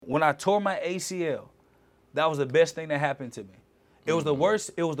when I tore my ACL, that was the best thing that happened to me. It was the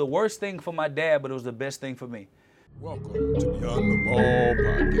worst. It was the worst thing for my dad, but it was the best thing for me. Welcome to Beyond the Ball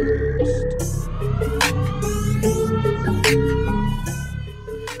podcast.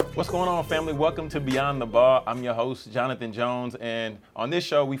 What's going on, family? Welcome to Beyond the Ball. I'm your host, Jonathan Jones, and on this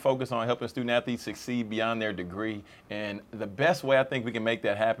show, we focus on helping student athletes succeed beyond their degree. And the best way I think we can make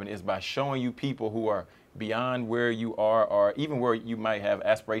that happen is by showing you people who are beyond where you are or even where you might have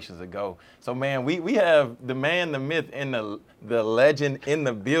aspirations to go. So, man, we have the man, the myth, and the legend in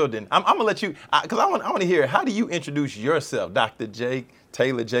the building. I'm going to let you, because I want to hear, how do you introduce yourself, Dr.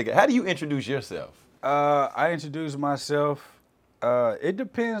 Tayler Jacob? How do you introduce yourself? I introduce myself. It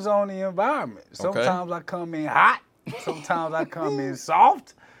depends on the environment. Sometimes I come in hot. Sometimes I come in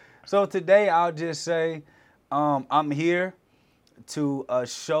soft. So today I'll just say I'm here to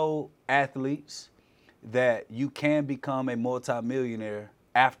show athletes that you can become a multimillionaire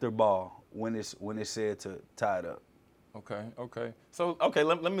after ball when it's said to tie it up. Okay. So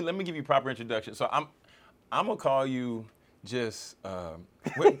let me give you proper introduction. So I'm gonna call you just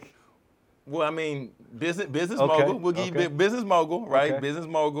well, I mean, business mogul. We'll give you business mogul, right? Okay. Business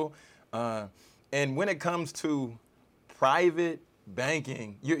mogul. And when it comes to private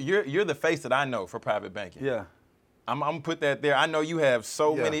banking, you're the face that I know for private banking. Yeah. I'm gonna put that there. I know you have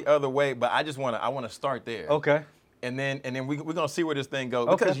so many other ways, but I just want to start there. Okay. And then we're gonna see where this thing goes.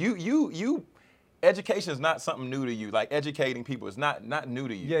 Okay. Because you education is not something new to you. Like educating people is not new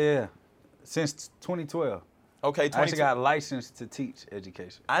to you. Yeah. Since 2012. Okay, I actually got licensed to teach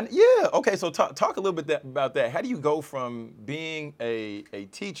education. Okay, so talk a little bit about that. How do you go from being a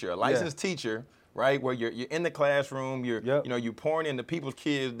teacher, a licensed teacher, right, where you're in the classroom, you're pouring into people's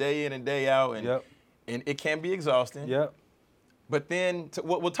kids day in and day out, and it can be exhausting. Yep. But then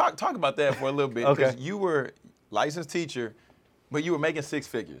we'll talk about that for a little bit, because you were licensed teacher, but you were making six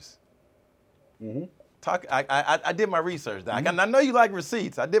figures. Mm-hmm. I did my research, Doc. Mm-hmm. I know you like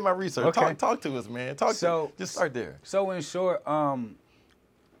receipts. I did my research. Okay. Talk to us, man. Just start there. So in short,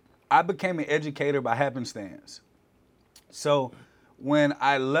 I became an educator by happenstance. So when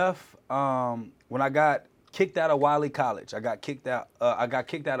I left, when I got kicked out of Wiley College, I got kicked out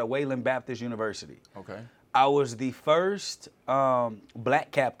of Wayland Baptist University. Okay. I was the first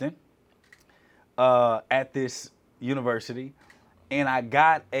black captain at this university. And I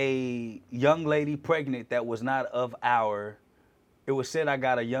got a young lady pregnant that was not of it was said I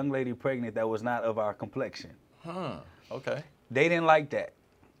got a young lady pregnant that was not of our complexion. Okay. They didn't like that.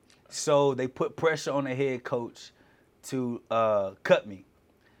 So they put pressure on the head coach to cut me,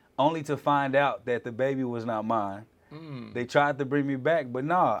 only to find out that the baby was not mine. They tried to bring me back, but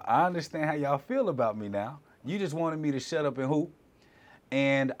I understand how y'all feel about me now. You just wanted me to shut up and hoop.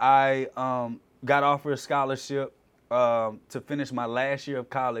 And I got offered a scholarship to finish my last year of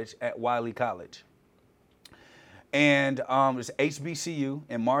college at Wiley College. And it's HBCU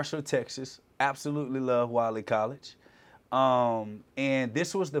in Marshall, Texas. Absolutely love Wiley College. And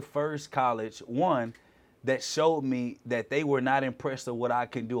this was the first college, one, that showed me that they were not impressed with what I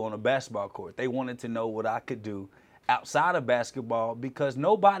could do on a basketball court. They wanted to know what I could do outside of basketball, because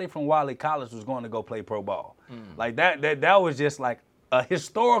nobody from Wiley College was going to go play pro ball. Like that was just like a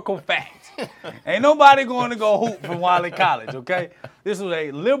historical fact. Ain't nobody going to go hoop from Wiley College, okay? This was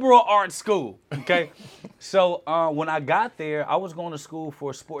a liberal arts school, okay? So when I got there, I was going to school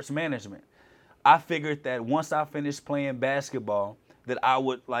for sports management. I figured that once I finished playing basketball, that I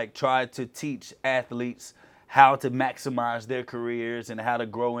would try to teach athletes how to maximize their careers and how to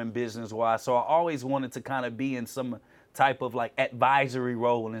grow in business-wise. So I always wanted to kind of be in some type of advisory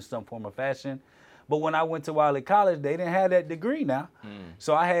role in some form of fashion. But when I went to Wiley College, they didn't have that degree now.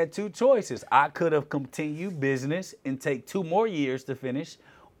 So I had two choices. I could have continued business and take 2 more years to finish,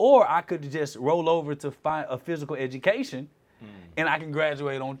 or I could just roll over to find a physical education and I can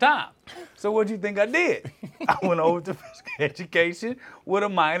graduate on time. So what do you think I did? I went over to physical education with a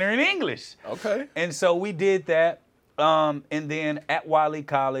minor in English. Okay. And so we did that. And then at Wiley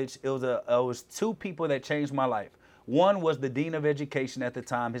College, it was 2 people that changed my life. One was the dean of education at the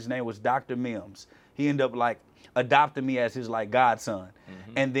time. His name was Dr. Mims. He ended up adopting me as his godson.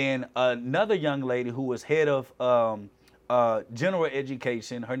 And then another young lady who was head of general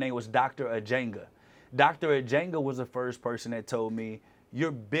education, her name was Dr. Ajenga. Dr. Ajenga was the first person that told me,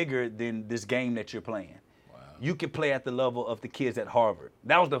 you're bigger than this game that you're playing. Wow. You can play at the level of the kids at Harvard.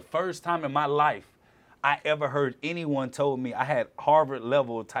 That was the first time in my life I ever heard anyone told me I had Harvard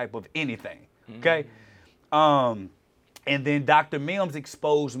level type of anything, okay? And then Dr. Mims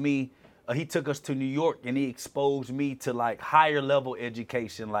exposed me. He took us to New York and he exposed me to higher level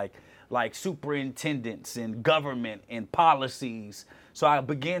education, like like superintendents and government and policies. So I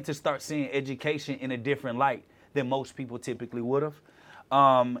began to start seeing education in a different light than most people typically would have.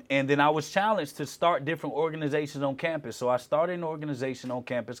 And then I was challenged to start different organizations on campus. So I started an organization on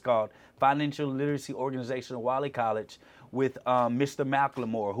campus called Financial Literacy Organization of Wiley College with Mr.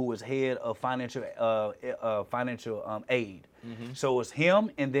 McLemore, who was head of financial aid. So it was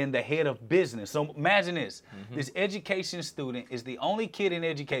him and then the head of business. So imagine this. This education student is the only kid in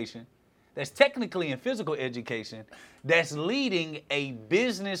education that's technically in physical education that's leading a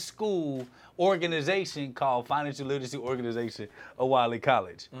business school organization called Financial Literacy Organization of Wiley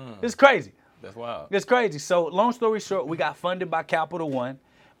College. It's crazy. That's wild. It's crazy. So long story short, we got funded by Capital One.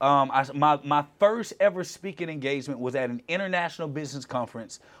 My first ever speaking engagement was at an international business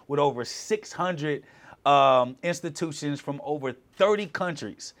conference with over 600 institutions from over 30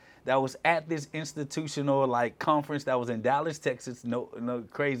 countries. That was at this institutional like conference that was in Dallas, Texas. No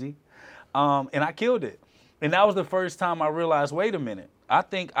crazy. And I killed it. And that was the first time I realized, wait a minute, I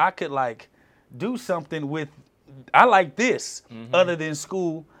think I could like do something with, I like this other than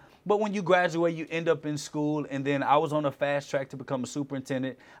school. But when you graduate, you end up in school. And then I was on a fast track to become a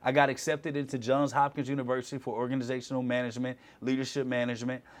superintendent. I got accepted into Johns Hopkins University for organizational management, leadership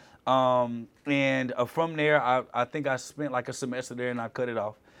management. And from there, I think I spent like a semester there and I cut it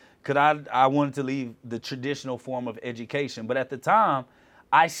off. Because I wanted to leave the traditional form of education. But at the time,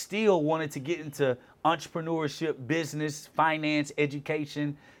 I still wanted to get into entrepreneurship, business, finance,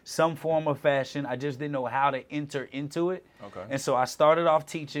 education, some form of fashion. I just didn't know how to enter into it. Okay. And so I started off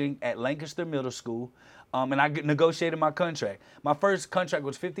teaching at Lancaster Middle School, and I negotiated my contract. My first contract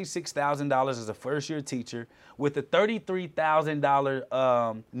was $56,000 as a first-year teacher with a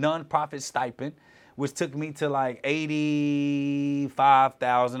 $33,000 nonprofit stipend, which took me to like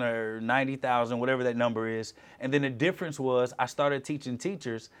 85,000 or 90,000, whatever that number is. And then the difference was I started teaching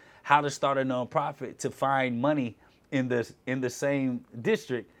teachers how to start a nonprofit to find money in the same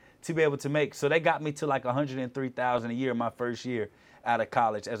district to be able to make. So they got me to like 103,000 a year my first year out of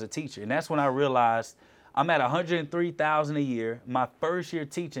college as a teacher. And that's when I realized I'm at 103,000 a year, my first year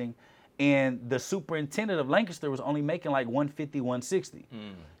teaching, and the superintendent of Lancaster was only making like 150, 160.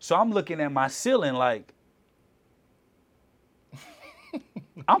 So I'm looking at my ceiling like,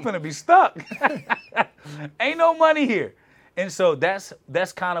 I'm gonna be stuck. Ain't no money here. And so that's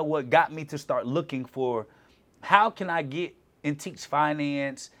kind of what got me to start looking for how can I get and teach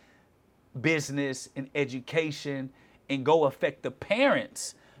finance, business, and education and go affect the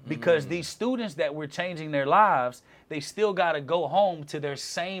parents. Because these students that we're changing their lives, they still got to go home to their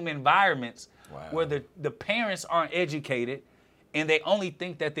same environments where the parents aren't educated and they only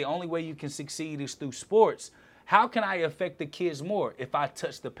think that the only way you can succeed is through sports. How can I affect the kids more if I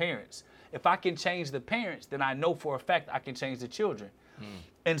touch the parents? If I can change the parents, then I know for a fact I can change the children.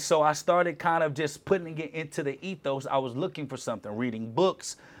 And so I started kind of just putting it into the ethos. I was looking for something, reading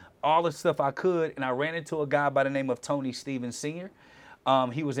books, all the stuff I could, and I ran into a guy by the name of Tony Stevens Sr.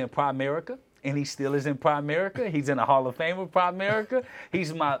 He was in Primerica, and he still is in Primerica. He's in the Hall of Fame of Primerica.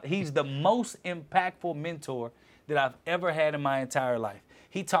 He's the most impactful mentor that I've ever had in my entire life.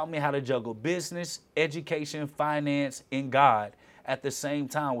 He taught me how to juggle business, education, finance, and God at the same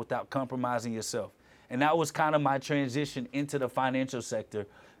time without compromising yourself. And that was kind of my transition into the financial sector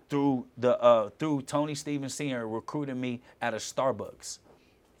through Tony Stevens Sr. recruiting me at a Starbucks.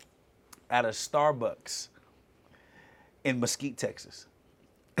 At a Starbucks in Mesquite, Texas.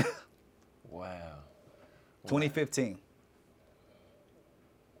 Wow. 2015.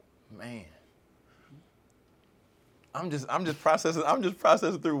 Man. I'm just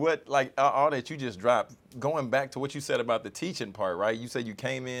processing through what, like, all that you just dropped. Going back to what you said about the teaching part, right? You said you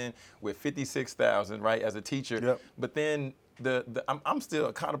came in with 56,000, right, as a teacher. Yep. But then I'm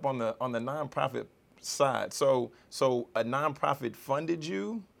still caught up on the nonprofit side. So a nonprofit funded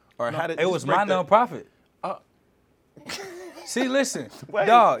you, or how did it was my nonprofit? See, listen, Wait,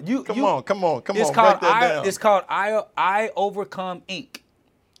 dog. Come on. It's called I Overcome Inc.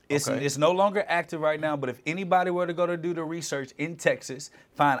 It's no longer active right now, but if anybody were to go to do the research in Texas,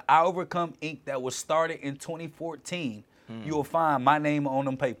 find I Overcome Inc. that was started in 2014, you will find my name on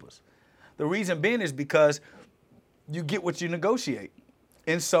them papers. The reason being is because you get what you negotiate.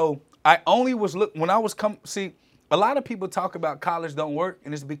 And so I only was when I was see, a lot of people talk about college don't work,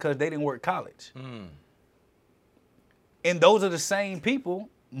 and it's because they didn't work college. And those are the same people,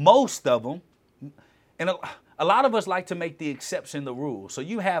 most of them, and a lot of us like to make the exception the rule. So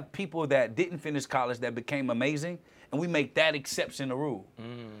you have people that didn't finish college that became amazing, and we make that exception the rule.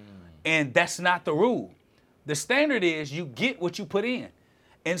 And that's not the rule. The standard is you get what you put in.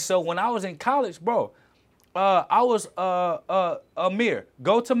 And so when I was in college, bro, I was Amir.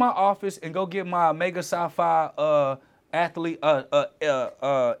 Go to my office and go get my Omega Psi Phi athlete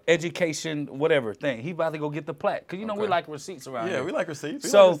education whatever thing. He about to go get the plaque because we like receipts around here. Yeah, we like receipts.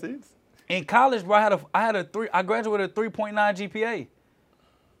 So like receipts. In college, bro, I graduated with a 3.9 GPA.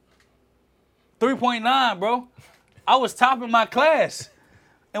 3.9, bro. I was top in my class.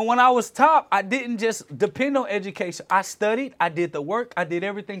 And when I was top, I didn't just depend on education. I studied, I did the work, I did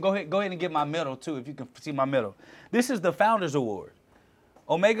everything. Go ahead and get my medal too, if you can see my medal. This is the Founders Award.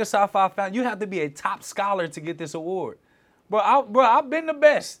 Omega Psi Phi Founders. You have to be a top scholar to get this award. Bro, I've been the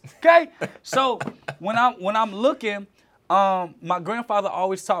best. Okay? So when I'm looking, my grandfather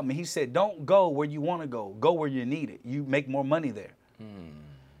always taught me, he said, don't go where you want to go. Go where you're needed. You make more money there.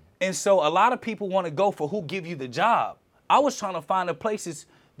 And so a lot of people want to go for who give you the job. I was trying to find the places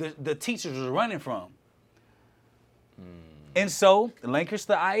the teachers was running from. And so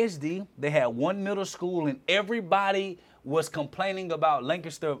Lancaster ISD, they had one middle school and everybody was complaining about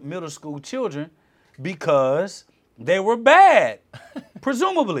Lancaster middle school children because they were bad,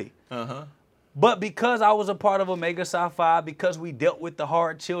 presumably. But because I was a part of Omega Psi Phi, because we dealt with the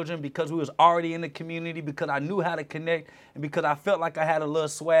hard children, because we was already in the community, because I knew how to connect, and because I felt like I had a little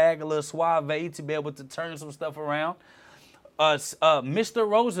swag, a little suave to be able to turn some stuff around, Mr.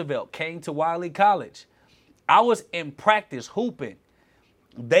 Roosevelt came to Wiley College. I was in practice hooping.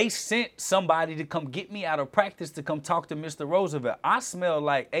 They sent somebody to come get me out of practice to come talk to Mr. Roosevelt. I smell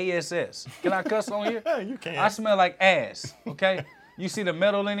like ASS. Can I cuss on here? You can. I smell like ass, okay? You see the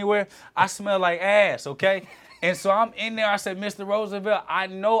metal anywhere? I smell like ass, okay? And so I'm in there. I said, Mr. Roosevelt, I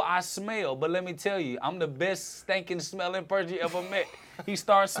know I smell, but let me tell you, I'm the best stinking smelling person you ever met. He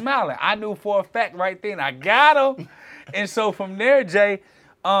started smiling. I knew for a fact right then I got him. And so from there, Jay,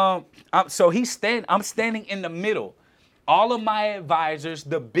 I'm standing in the middle. All of my advisors,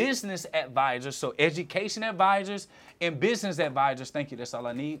 the business advisors, so education advisors and business advisors, thank you, that's all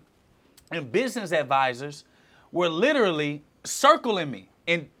I need. And business advisors were literally circling me.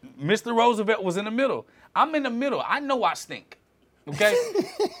 And Mr. Roosevelt was in the middle. I'm in the middle. I know I stink. Okay?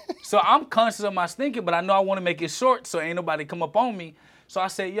 So I'm conscious of my stinking, but I know I want to make it short so ain't nobody come up on me. So I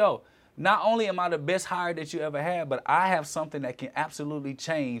said, yo, not only am I the best hire that you ever had, but I have something that can absolutely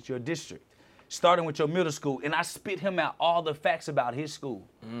change your district, starting with your middle school. And I spit him out all the facts about his school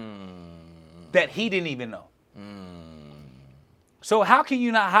that he didn't even know. So how can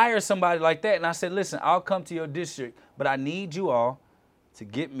you not hire somebody like that? And I said, listen, I'll come to your district, but I need you all to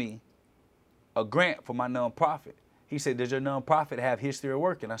get me a grant for my nonprofit. He said, does your nonprofit have history of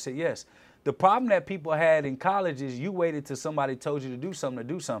work? And I said, yes. The problem that people had in college is you waited till somebody told you to do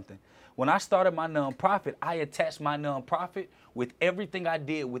something. When I started my nonprofit, I attached my nonprofit with everything I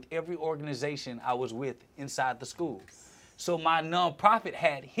did with every organization I was with inside the school. So my nonprofit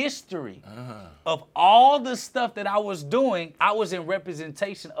had history of all the stuff that I was doing. I was in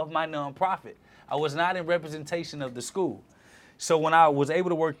representation of my nonprofit. I was not in representation of the school. So when I was able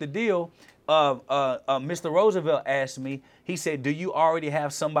to work the deal, Mr. Roosevelt asked me, he said, do you already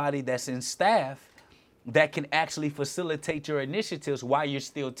have somebody that's in staff that can actually facilitate your initiatives while you're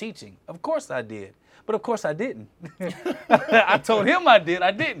still teaching? Of course I did. But of course I didn't. I told him I did.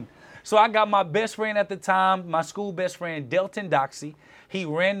 I didn't. So I got my best friend at the time, my school best friend, Delton Doxey. He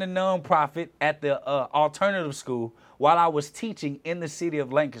ran the nonprofit at the alternative school while I was teaching in the city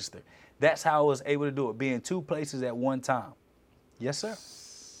of Lancaster. That's how I was able to do it, be in two places at one time. Yes, sir.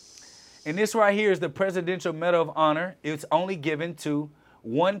 And this right here is the Presidential Medal of Honor. It's only given to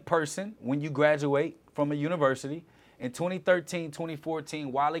one person when you graduate from a university. In 2013,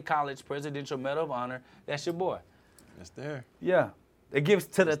 2014, Wiley College Presidential Medal of Honor. That's your boy. That's there. Yeah. It gives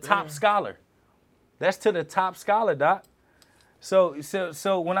to the top scholar. That's to the top scholar, Doc. So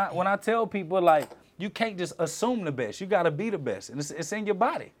when I tell people, like, you can't just assume the best. You got to be the best. And it's in your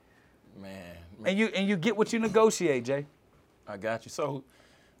body. Man. And you get what you negotiate, Jay. I got you.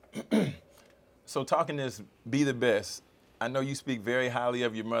 So talking this be the best, I know you speak very highly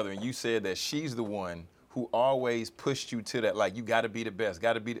of your mother, and you said that she's the one who always pushed you to that, like, you got to be the best,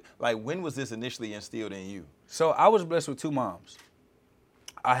 like, when was this initially instilled in you? So I was blessed with two moms.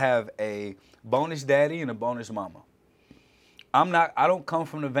 I have a bonus daddy and a bonus mama. I don't come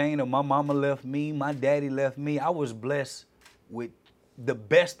from the vein of my mama left me, my daddy left me. I was blessed with the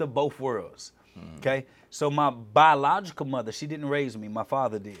best of both worlds, okay? So my biological mother, she didn't raise me, my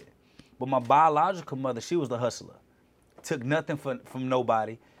father did. But my biological mother, she was the hustler. Took nothing from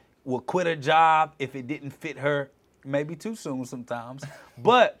nobody. Would quit a job if it didn't fit her, maybe too soon sometimes.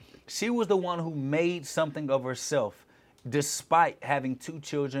 But she was the one who made something of herself, despite having two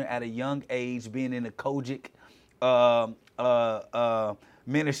children at a young age, being in the Kojic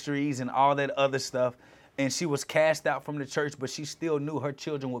ministries and all that other stuff. and she was cast out from the church, but she still knew her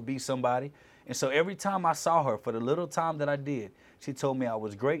children would be somebody. And so every time I saw her, for the little time that I did, she told me I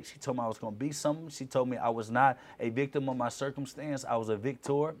was great. She told me I was going to be something. She told me I was not a victim of my circumstance. I was a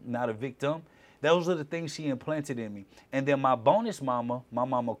victor, not a victim. Those are the things she implanted in me. And then my bonus mama, my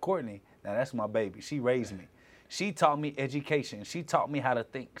mama Courtney, now that's my baby. She raised me. She taught me education. She taught me how to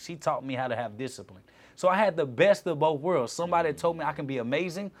think. She taught me how to have discipline. So I had the best of both worlds. Somebody told me I can be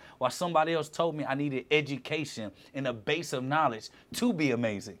amazing, while somebody else told me I needed education and a base of knowledge to be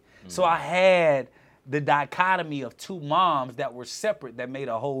amazing. So I had the dichotomy of two moms that were separate that made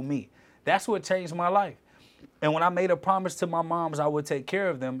a whole me. That's what changed my life. And when I made a promise to my moms I would take care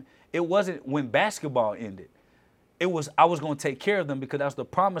of them, it wasn't when basketball ended. It was I was going to take care of them because that was the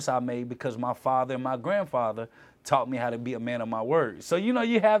promise I made, because my father and my grandfather taught me how to be a man of my word. So, you know,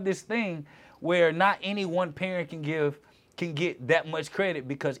 you have this thing where not any one parent can get that much credit,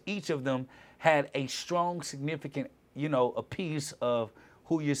 because each of them had a strong, significant, you know, a piece of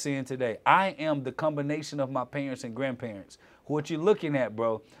who you're seeing today. I am the combination of my parents and grandparents. What you're looking at,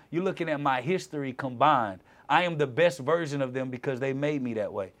 bro, you're looking at my history combined. I am the best version of them because they made me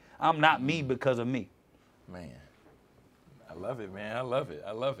that way. I'm not me because of me. Man, I love it, man. I love it.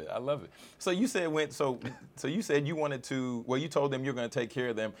 I love it. I love it. So you said so you said you wanted to, well, you told them you're going to take care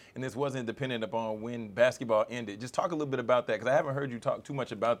of them, and this wasn't dependent upon when basketball ended. Just talk a little bit about that, because I haven't heard you talk too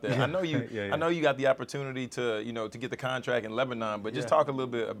much about that. I know you, I know you got the opportunity to, you know, to get the contract in Lebanon, but just talk a little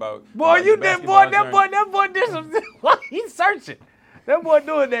bit about. Boy, you did, boy, that boy did some. He's searching. That boy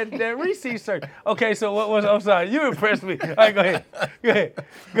doing that receipt search. Okay, so what was? I'm sorry, you impressed me. All right, go ahead.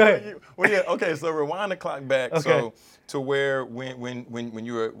 Well, yeah. Okay, so rewind the clock back. Okay. So to where when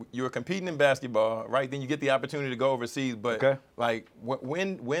you were competing in basketball, right? Then you get the opportunity to go overseas. But like,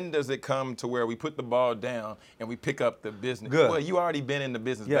 when does it come to where we put the ball down and we pick up the business? Good. Well, you already been in the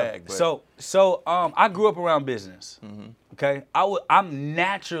business bag. But. So I grew up around business. Okay, I'm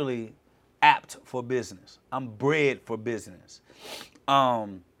naturally apt for business. I'm bred for business.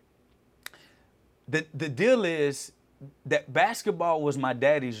 The deal is that basketball was my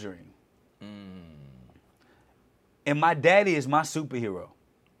daddy's dream. And my daddy is my superhero.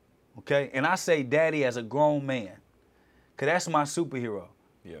 Okay? And I say daddy as a grown man, because that's my superhero.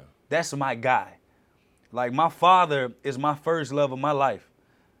 Yeah. That's my guy. Like, my father is my first love of my life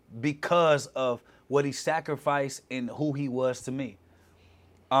because of what he sacrificed and who he was to me.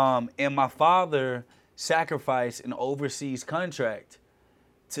 And my father sacrificed an overseas contract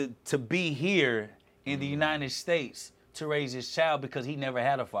to be here in the United States to raise his child because he never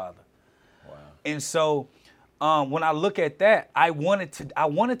had a father. Wow. And so when I look at that, I wanted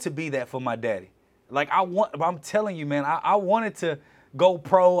to be that for my daddy. Like, I'm telling you, man, I wanted to go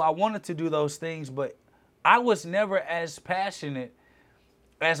pro. I wanted to do those things, but I was never as passionate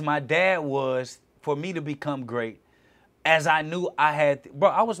as my dad was for me to become great, as I knew I had. Bro,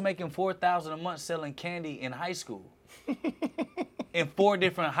 I was making $4,000 a month selling candy in high school. In 4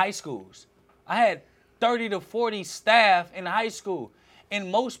 different high schools. I had 30 to 40 staff in high school.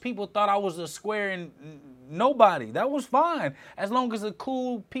 And most people thought I was a square and nobody. That was fine. As long as the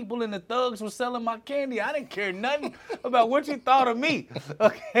cool people and the thugs were selling my candy, I didn't care nothing about what you thought of me.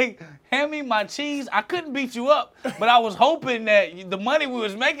 Okay? Hand me my cheese. I couldn't beat you up, but I was hoping that the money we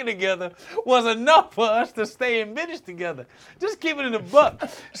was making together was enough for us to stay in business together. Just keep it in the buck.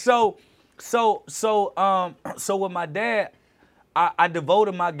 So with my dad, I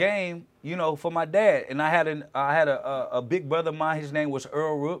devoted my game, you know, for my dad. And I had a big brother of mine. His name was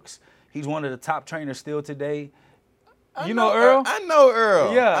Earl Rooks. He's one of the top trainers still today. You know Earl? I know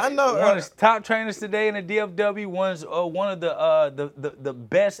Earl. Yeah, I know Earl. One of the top trainers today in the DFW. One of the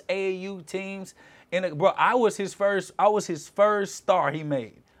best AAU teams. Bro, I was his first star he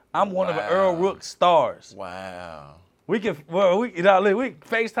made. I'm one of Earl Rooks' stars. Wow. We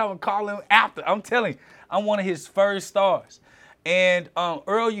FaceTime and call him after. I'm telling you, I'm one of his first stars. And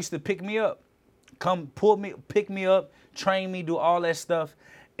Earl used to pick me up, pick me up, train me, do all that stuff.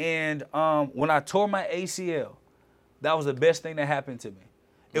 And when I tore my ACL, that was the best thing that happened to me.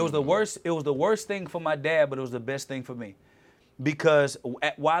 It was the worst. It was the worst thing for my dad, but it was the best thing for me, because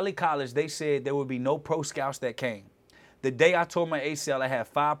at Wiley College they said there would be no pro scouts that came. The day I tore my ACL, I had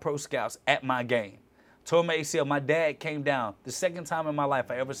 5 pro scouts at my game. Tore my ACL. My dad came down. The second time in my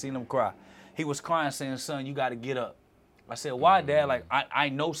life I ever seen him cry. He was crying, saying, "Son, you got to get up." I said, "Why, Dad?" Like, I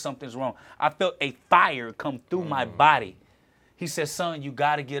know something's wrong. I felt a fire come through my body. He said, "Son, you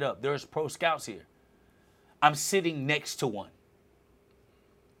got to get up. There's pro scouts here." I'm sitting next to one.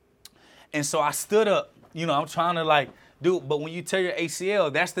 And so I stood up. You know, I'm trying to but when you tear your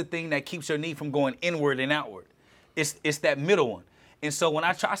ACL, that's the thing that keeps your knee from going inward and outward. It's that middle one. And so when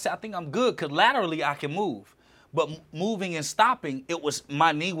I said, I think I'm good because laterally I can move. But moving and stopping, it was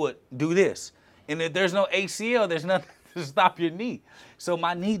my knee would do this. And if there's no ACL, there's nothing to stop your knee. So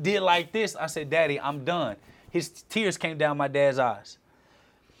my knee did like this. I said, Daddy, I'm done. His tears came down my dad's eyes.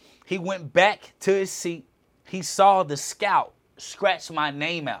 He went back to his seat. He saw the scout scratch my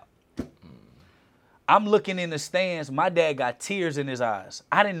name out. I'm looking in the stands. My dad got tears in his eyes.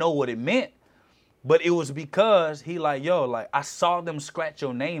 I didn't know what it meant, but it was because he like, yo, like I saw them scratch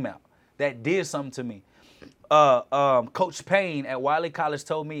your name out. That did something to me. Coach Payne at Wiley College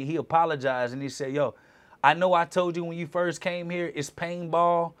told me, he apologized and he said, yo, I know I told you when you first came here, it's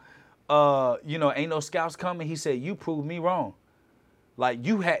paintball. Ain't no scouts coming. He said, you proved me wrong. Like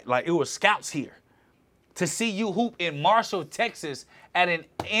it was scouts here. To see you hoop in Marshall, Texas at an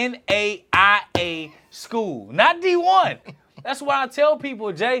NAIA school, not D1. That's why I tell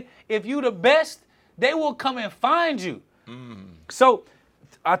people, Jay, if you the best, they will come and find you. So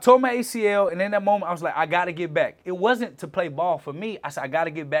I tore my ACL, and in that moment, I was like, I got to get back. It wasn't to play ball for me. I said, I got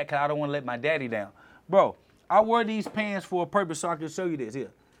to get back because I don't want to let my daddy down. Bro, I wear these pants for a purpose so I can show you this.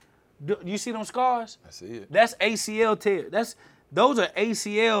 Here. Do you see them scars? I see it. That's ACL tear. Those are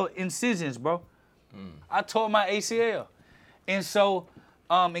ACL incisions, bro. I tore my ACL. And so,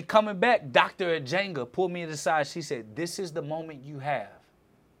 in coming back, Dr. Ajanga pulled me to the side. She said, this is the moment you have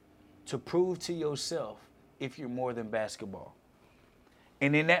to prove to yourself if you're more than basketball.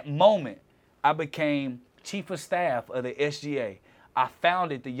 And in that moment, I became chief of staff of the SGA. I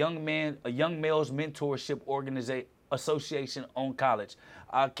founded a young males mentorship association on college.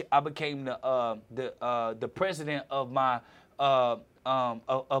 I became the president of my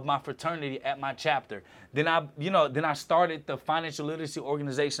fraternity at my chapter. Then I started the financial literacy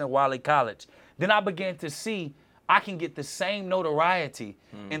organization at Wiley College. Then I began to see I can get the same notoriety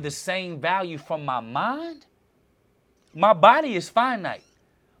and the same value from my mind. My body is finite,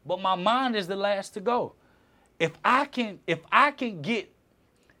 but my mind is the last to go. If I can get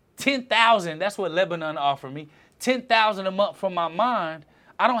 10,000, that's what Lebanon offered me, 10,000 a month from my mind,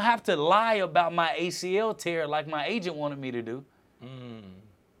 I don't have to lie about my ACL tear like my agent wanted me to do.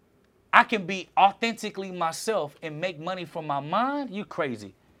 I can be authentically myself and make money from my mind. You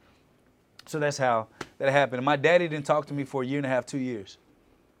crazy. So that's how that happened. And my daddy didn't talk to me for a year and a half, 2 years.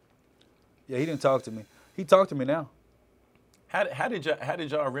 Yeah, he didn't talk to me. He talked to me now. How did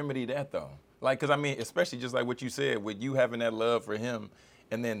y'all remedy that though? Like, cause I mean, especially just like what you said, with you having that love for him,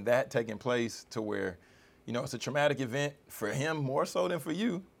 and then that taking place to where, it's a traumatic event for him more so than for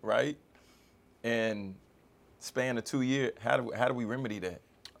you, right? And span of 2 years, how do we remedy that?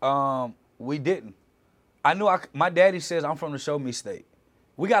 We didn't. My daddy says I'm from the show me state.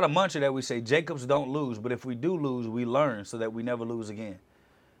 We got a mantra that we say, Jacobs don't lose, but if we do lose, we learn so that we never lose again.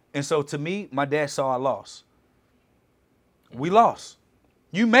 And so to me, my dad saw I lost. We lost.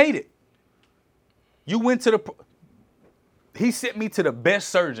 You made it. You went to he sent me to the best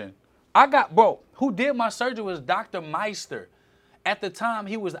surgeon. Who did my surgery was Dr. Meister. At the time,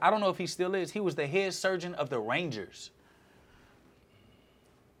 I don't know if he still is, he was the head surgeon of the Rangers.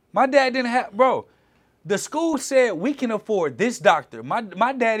 My dad didn't have, the school said we can afford this doctor.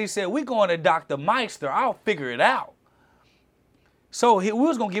 My daddy said we going to Dr. Meister. I'll figure it out. So he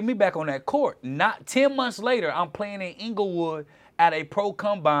was going to get me back on that court. Not 10 months later, I'm playing in Inglewood at a pro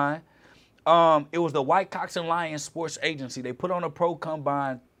combine. It was the Whitecocks and Lions Sports Agency. They put on a pro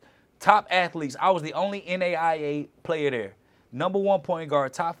combine, top athletes. I was the only NAIA player there. Number 1 point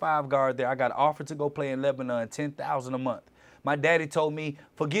guard, top 5 guard there. I got offered to go play in Lebanon, $10,000 a month. My daddy told me,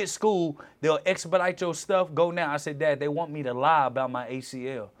 forget school. They'll expedite your stuff. Go now. I said, Dad, they want me to lie about my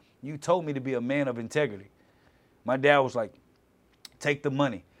ACL. You told me to be a man of integrity. My dad was like, take the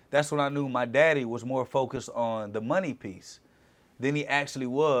money. That's when I knew my daddy was more focused on the money piece than he actually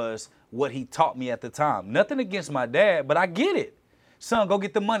was what he taught me at the time. Nothing against my dad, but I get it. Son, go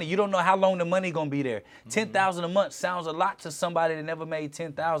get the money. You don't know how long the money gonna be there. $10,000 a month sounds a lot to somebody that never made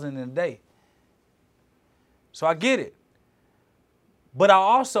 $10,000 in a day. So I get it. But I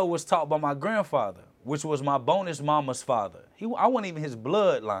also was taught by my grandfather, which was my bonus mama's father. I wasn't even his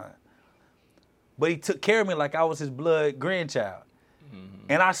bloodline. But he took care of me like I was his blood grandchild.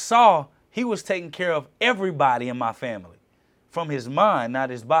 And I saw he was taking care of everybody in my family from his mind, not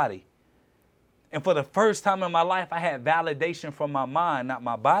his body. And for the first time in my life, I had validation from my mind, not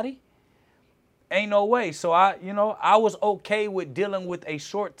my body. Ain't no way. So I was okay with dealing with a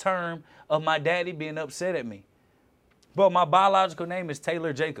short term of my daddy being upset at me. Bro, my biological name is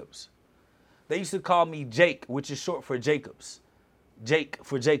Tayler Jacobs. They used to call me Jake, which is short for Jacobs. Jake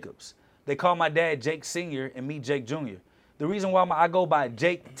for Jacobs. They call my dad Jake Sr. and me Jake Jr. The reason why I go by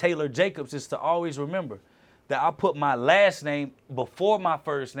Jake Tayler Jacobs is to always remember that I put my last name before my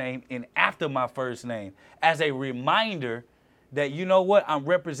first name and after my first name as a reminder that, you know what, I'm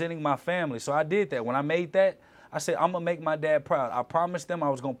representing my family. So I did that. When I made that, I said, I'm going to make my dad proud. I promised them I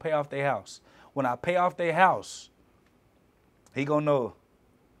was going to pay off their house. When I pay off their house, he going to know.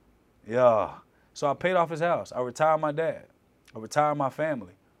 Yeah. So I paid off his house. I retired my dad. I retired my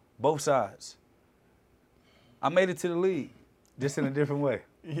family. Both sides. I made it to the league, just in a different way.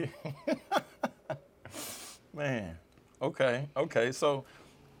 Yeah. Man. Okay. So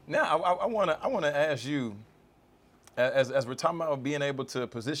now I wanna ask you, as we're talking about being able to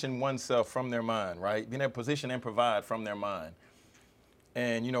position oneself from their mind, right? Being able to position and provide from their mind.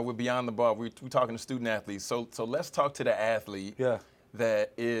 And you know, we're beyond the ball. We're talking to student athletes. So let's talk to the athlete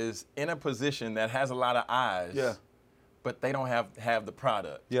that is in a position that has a lot of eyes, but they don't have the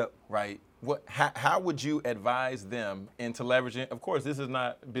product. Yep. Right? How would you advise them into leveraging? Of course, this is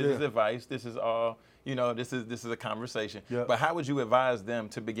not business advice. This is all, you know, this is a conversation. Yep. But how would you advise them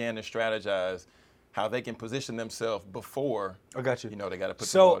to begin to strategize how they can position themselves before I got you. You know, they got to put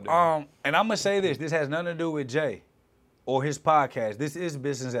the ball down? And I'm going to say this. This has nothing to do with Jay or his podcast. This is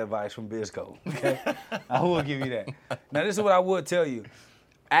business advice from BizCo. Okay? I will give you that. Now, this is what I would tell you.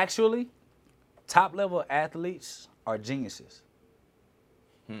 Actually, top-level athletes are geniuses.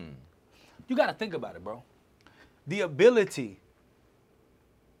 You got to think about it, bro. The ability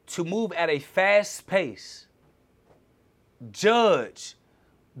to move at a fast pace, judge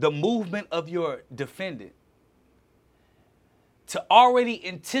the movement of your defendant, to already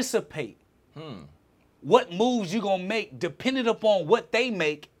anticipate what moves you're going to make depending upon what they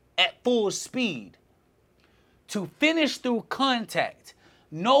make at full speed, to finish through contact,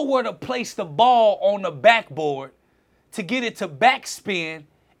 know where to place the ball on the backboard, to get it to backspin,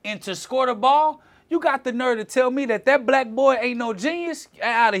 and to score the ball. You got the nerve to tell me that black boy ain't no genius? Get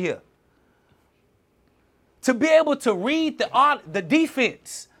out of here. To be able to read the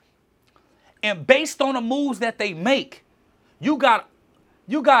defense, and based on the moves that they make, you got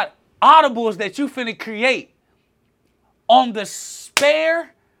audibles that you finna create on the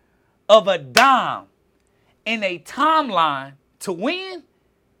spare of a dime in a timeline to win.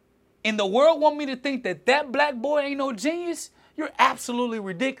 And the world want me to think that black boy ain't no genius? You're absolutely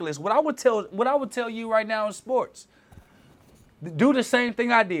ridiculous. What I would tell you right now in sports, do the same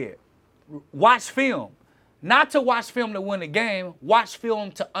thing I did. Watch film. Not to watch film to win a game, watch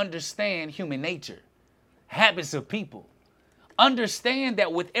film to understand human nature, habits of people. Understand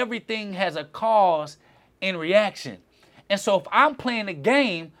that with everything has a cause and reaction. And so if I'm playing a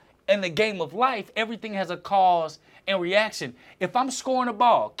game, in the game of life, everything has a cause and reaction. If I'm scoring a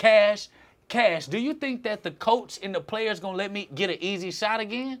ball, Cash, do you think that the coach and the players going to let me get an easy shot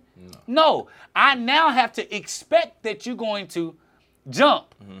again? No. I now have to expect that you're going to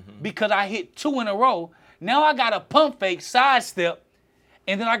jump because I hit 2 in a row. Now I got a pump fake, sidestep,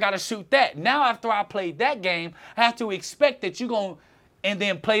 and then I got to shoot that. Now after I played that game, I have to expect that you're going to and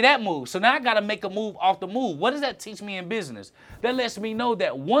then play that move. So now I got to make a move off the move. What does that teach me in business? That lets me know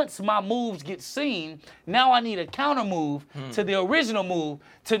that once my moves get seen, now I need a counter move to the original move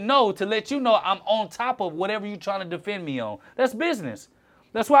to let you know I'm on top of whatever you're trying to defend me on. That's business.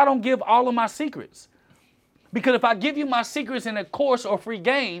 That's why I don't give all of my secrets. Because if I give you my secrets in a course or free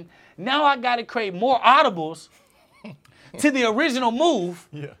game, now I got to create more audibles to the original move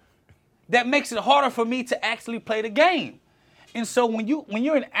that makes it harder for me to actually play the game. And so when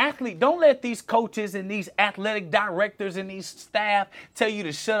you're an athlete, don't let these coaches and these athletic directors and these staff tell you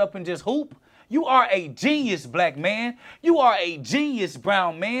to shut up and just hoop. You are a genius, black man. You are a genius,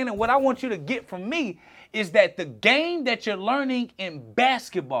 brown man. And what I want you to get from me is that the game that you're learning in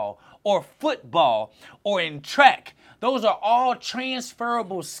basketball or football or in track, those are all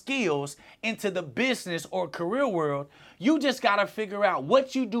transferable skills into the business or career world. You just got to figure out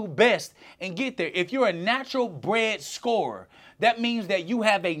what you do best and get there. If you're a natural bred scorer, that means that you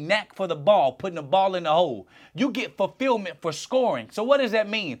have a knack for the ball, putting the ball in the hole. You get fulfillment for scoring. So what does that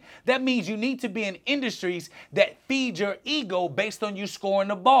mean? That means you need to be in industries that feed your ego based on you scoring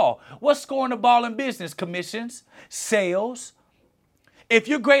the ball. What's scoring the ball in business? Commissions, sales. If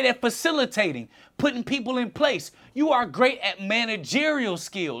you're great at facilitating, putting people in place, you are great at managerial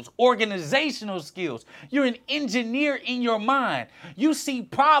skills, organizational skills. You're an engineer in your mind. You see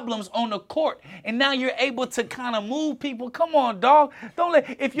problems on the court, and now you're able to kind of move people. Come on, dog.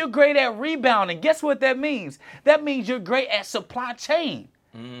 If you're great at rebounding, guess what that means? That means you're great at supply chain.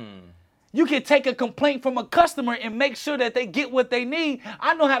 You can take a complaint from a customer and make sure that they get what they need.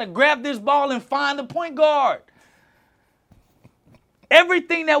 I know how to grab this ball and find the point guard.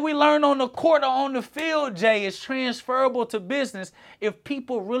 Everything that we learn on the court or on the field, Jay, is transferable to business if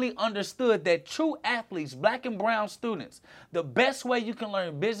people really understood that true athletes, black and brown students, the best way you can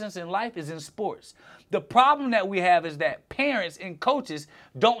learn business in life is in sports. The problem that we have is that parents and coaches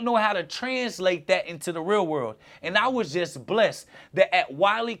don't know how to translate that into the real world. And I was just blessed that at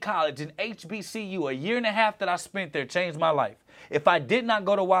Wiley College and HBCU, a year and a half that I spent there changed my life. If I did not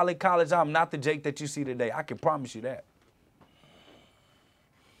go to Wiley College, I'm not the Jake that you see today. I can promise you that.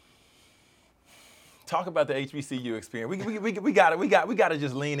 Talk about the HBCU experience. We gotta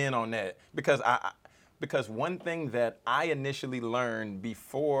just lean in on that because one thing that I initially learned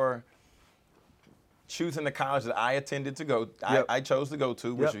before choosing the college that I attended to go, I chose to go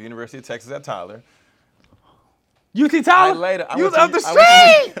to, which was University of Texas at Tyler. UT Tyler? You was up the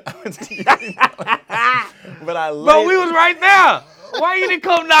street! But we was right there. Why you didn't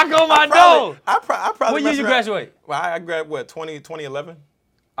come knock on my door? I probably. When did you graduate? Well, I graduated, 2011?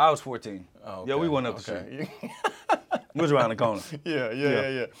 I was 14. Oh, okay. Yeah, we went up the street. We was around the corner.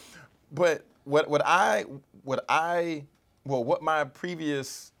 Yeah. But what my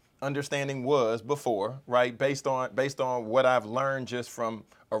previous understanding was before, right, based on what I've learned just from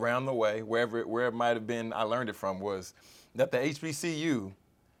around the way, where it might have been I learned it from, was that the HBCU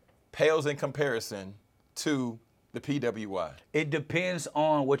pales in comparison to the PWI. It depends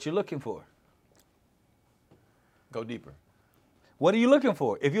on what you're looking for. Go deeper. What are you looking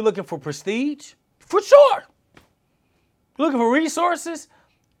for? If you're looking for prestige, for sure. You're looking for resources,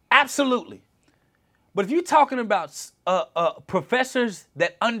 absolutely. But if you're talking about professors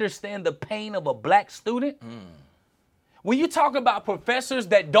that understand the pain of a black student, when you talk about professors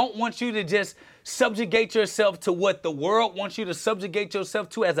that don't want you to just subjugate yourself to what the world wants you to subjugate yourself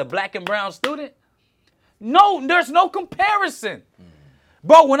to as a black and brown student, no, there's no comparison.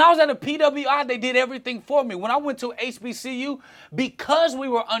 Bro, when I was at a PWI, they did everything for me. When I went to HBCU, because we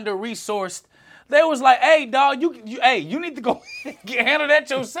were under-resourced, they was like, hey, dog, you need to go handle that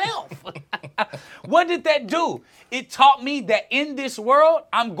yourself. What did that do? It taught me that in this world,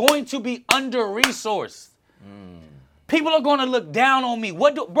 I'm going to be under-resourced. People are going to look down on me.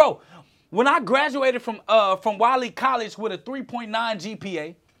 Bro, when I graduated from Wiley College with a 3.9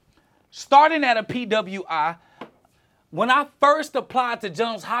 GPA, starting at a PWI, when I first applied to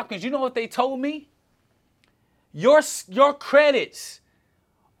Johns Hopkins, you know what they told me? Your credits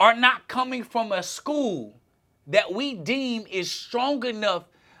are not coming from a school that we deem is strong enough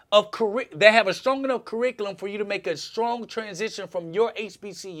they have a strong enough curriculum for you to make a strong transition from your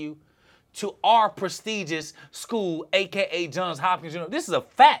HBCU to our prestigious school, aka Johns Hopkins. You know, this is a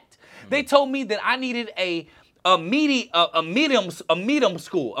fact. They told me that I needed a middle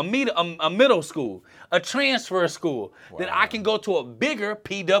school, a transfer school, that I can go to a bigger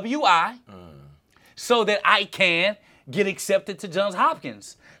PWI so that I can get accepted to Johns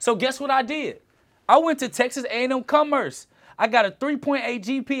Hopkins. So guess what I did? I went to Texas A&M Commerce. I got a 3.8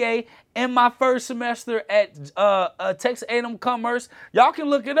 GPA in my first semester at Texas A&M Commerce. Y'all can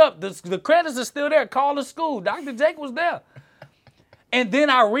look it up. The credits are still there. Call the school. Dr. Jake was there. And then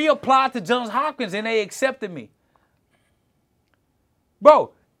I reapplied to Johns Hopkins and they accepted me.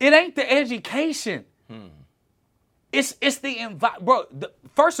 Bro, it ain't the education. It's the environment. Bro,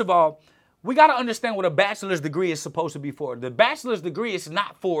 first of all, we got to understand what a bachelor's degree is supposed to be for. The bachelor's degree is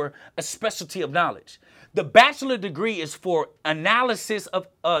not for a specialty of knowledge. The bachelor degree is for analysis of,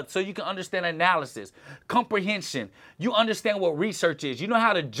 so you can understand analysis, comprehension. You understand what research is. You know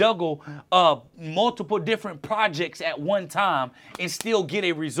how to juggle multiple different projects at one time and still get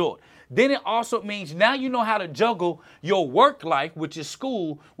a result. Then it also means now you know how to juggle your work life, which is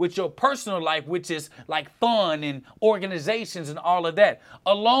school, with your personal life, which is like fun and organizations and all of that,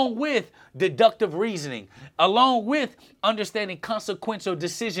 along with deductive reasoning, along with understanding consequential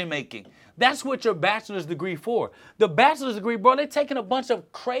decision making. That's what your bachelor's degree for. The bachelor's degree, bro, they're taking a bunch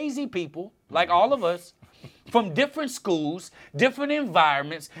of crazy people, like all of us, from different schools, different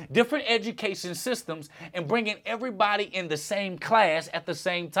environments, different education systems, and bringing everybody in the same class at the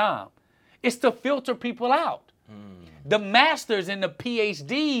same time. It's to filter people out. The masters and the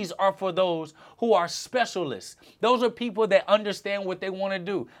PhDs are for those who are specialists. Those are people that understand what they want to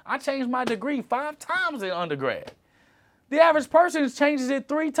do. I changed my degree 5 times in undergrad. The average person changes it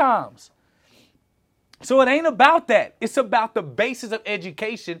 3 times. So it ain't about that. It's about the basis of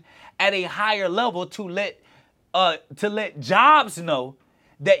education at a higher level to let jobs know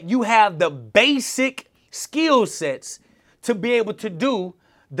that you have the basic skill sets to be able to do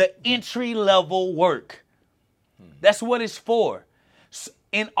the entry-level work. That's what it's for.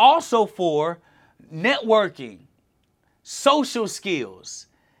 And also for networking, social skills,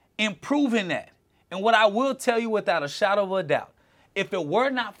 improving that. And what I will tell you without a shadow of a doubt If it were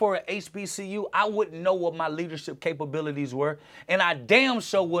not for an HBCU, I wouldn't know what my leadership capabilities were. And I damn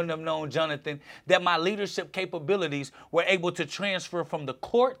sure wouldn't have known, Jonathan, that my leadership capabilities were able to transfer from the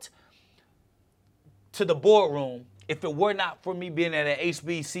court to the boardroom if it were not for me being at an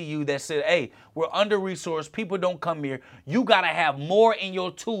HBCU that said, hey, we're under-resourced, people don't come here. You got to have more in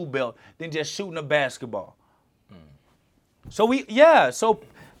your tool belt than just shooting a basketball. So PWIs,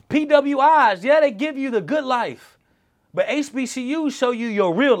 yeah, they give you the good life. But HBCUs show you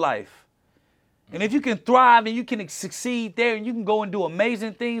your real life. And if you can thrive and you can succeed there and you can go and do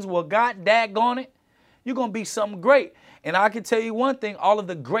amazing things, well, God daggone it, you're going to be something great. And I can tell you one thing, all of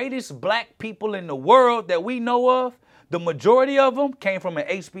the greatest black people in the world that we know of, the majority of them came from an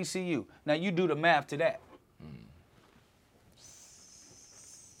HBCU. Now you do the math to that.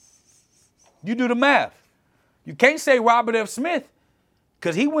 You do the math. You can't say Robert F. Smith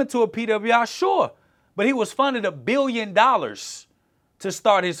because he went to a PWI, sure. But he was funded $1 billion to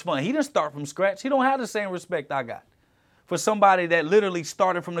start his fund. He didn't start from scratch. He don't have the same respect I got for somebody that literally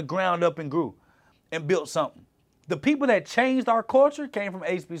started from the ground up and grew and built something. The people that changed our culture came from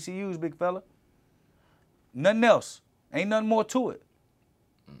HBCUs, big fella. Nothing else. Ain't nothing more to it.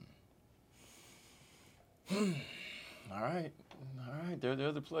 All right.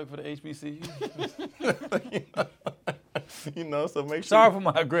 There's a plug for the HBCU. So make sure. Sorry for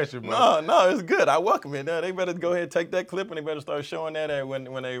my aggression, bro. No, it's good. I welcome it. They better go ahead and take that clip and they better start showing that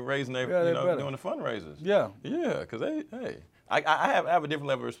when they raising their, doing the fundraisers. Yeah. Yeah, because I have a different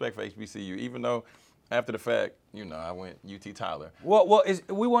level of respect for HBCU, even though after the fact, I went UT Tyler. Well,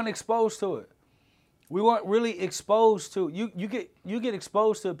 we weren't exposed to it. We weren't really exposed to you get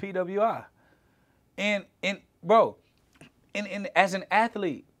exposed to a PWI. And bro, and as an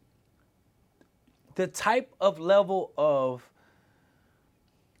athlete, the type of level of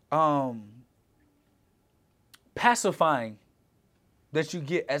pacifying that you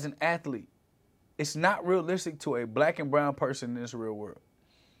get as an athlete, it's not realistic to a black and brown person in this real world.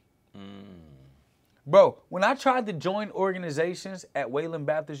 Bro, when I tried to join organizations at Wayland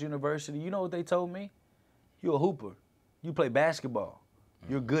Baptist University, you know what they told me? You're a hooper. You play basketball.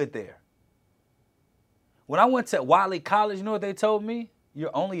 You're good there. When I went to Wiley College, you know what they told me?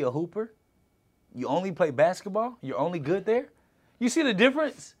 You're only a hooper. You only play basketball. You're only good there. You see the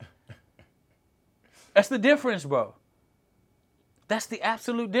difference? That's the difference, bro. That's the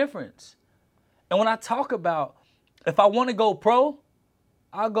absolute difference. And when I talk about if I want to go pro,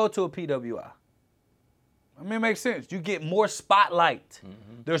 I'll go to a PWI. I mean, it makes sense. You get more spotlight.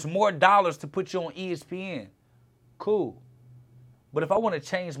 There's more dollars to put you on ESPN. Cool. But if I want to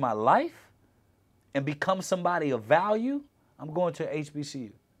change my life and become somebody of value, I'm going to an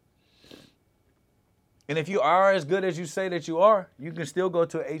HBCU. And if you are as good as you say that you are, you can still go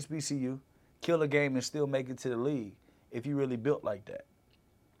to an HBCU, kill a game, and still make it to the league if you really built like that.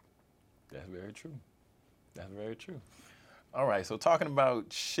 That's very true. That's very true. All right, so talking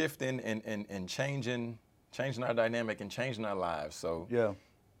about shifting and changing our dynamic and changing our lives. So yeah,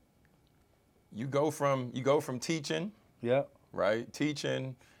 you go from teaching, yeah, right?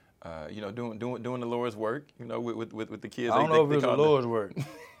 Teaching, doing the Lord's work, with the kids. I don't know if it's the Lord's work.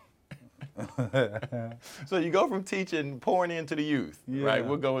 So you go from teaching, pouring into the youth, right?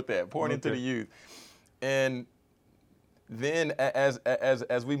 We'll go with that, pouring into the youth, and then as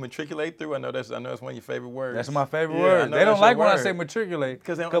we matriculate through, I know that's one of your favorite words. That's my favorite word. They don't like when I say matriculate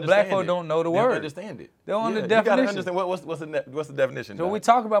because black folk don't know the word. They don't understand it. They don't understand the definition. You gotta understand what's the definition. So when we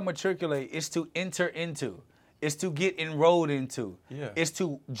talk about matriculate, it's to enter into, it's to get enrolled into, it's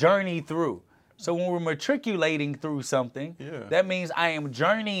to journey through. So when we're matriculating through something, that means I am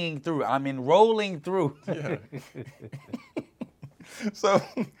journeying through. I'm enrolling through. Yeah. So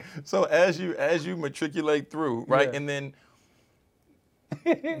as you matriculate through, right, and then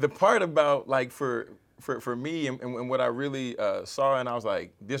the part about like for me and what I really saw, and I was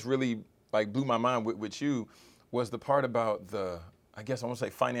like, this really like blew my mind with you, was the part about I guess I want to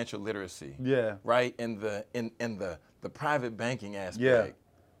say financial literacy. Yeah. Right, in the private banking aspect. Yeah.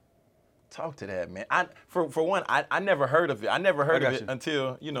 Talk to that, man. For one, I never heard of it. I never heard of it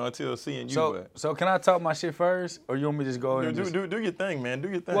until seeing you. So can I talk my shit first, or you want me to just go and do your thing, man? Do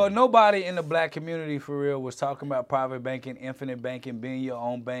your thing. Well, nobody in the black community for real was talking about private banking, infinite banking, being your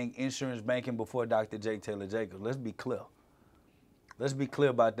own bank, insurance banking before Dr. J. Tayler Jacobs. Let's be clear. Let's be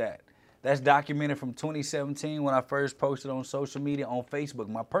clear about that. That's documented from 2017 when I first posted on social media, on Facebook,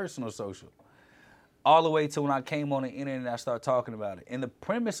 my personal social, all the way to when I came on the internet and I started talking about it. And the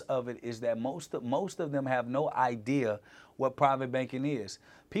premise of it is that most of them have no idea what private banking is.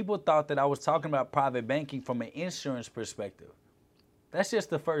 People thought that I was talking about private banking from an insurance perspective. That's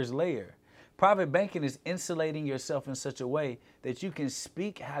just the first layer. Private banking is insulating yourself in such a way that you can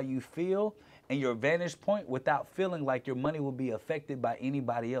speak how you feel and your vantage point without feeling like your money will be affected by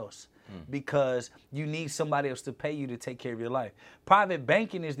anybody else because you need somebody else to pay you to take care of your life. Private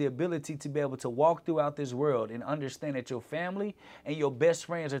banking is the ability to be able to walk throughout this world and understand that your family and your best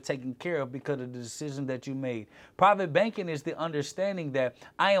friends are taken care of because of the decision that you made. Private banking is the understanding that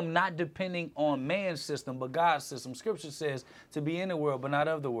I am not depending on man's system, but God's system. Scripture says to be in the world, but not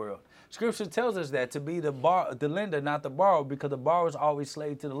of the world. Scripture tells us that to be the lender, not the borrower, because the borrower is always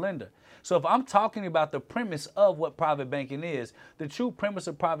slave to the lender. So if I'm talking about the premise of what private banking is, the true premise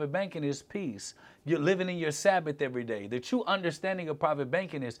of private banking is peace. You're living in your Sabbath every day. The true understanding of private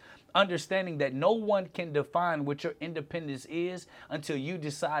banking is understanding that no one can define what your independence is until you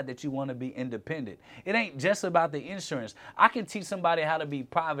decide that you want to be independent. It ain't just about the insurance. I can teach somebody how to be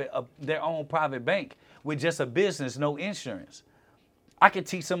their own private bank with just a business, no insurance. I could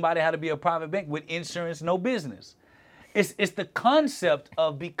teach somebody how to be a private bank with insurance, no business. It's the concept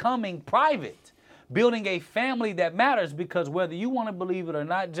of becoming private, building a family that matters, because whether you want to believe it or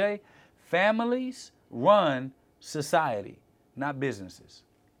not, Jay, families run society, not businesses.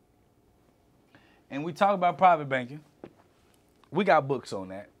 And we talk about private banking. We got books on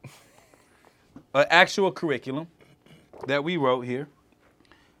that. An actual curriculum that we wrote here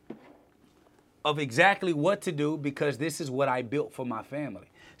of exactly what to do, because this is what I built for my family.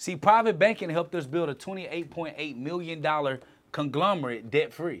 See, private banking helped us build a $28.8 million conglomerate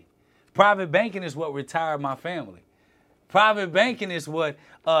debt-free. Private banking is what retired my family. Private banking is what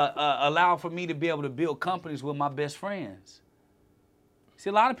allowed for me to be able to build companies with my best friends. See,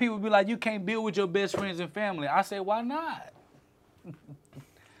 a lot of people be like, you can't build with your best friends and family. I say, why not?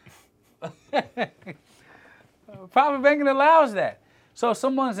 Private banking allows that. So if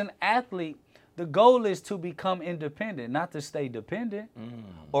someone's an athlete, the goal is to become independent, not to stay dependent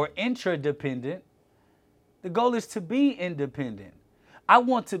or intradependent. The goal is to be independent. I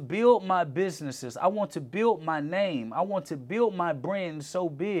want to build my businesses. I want to build my name. I want to build my brand so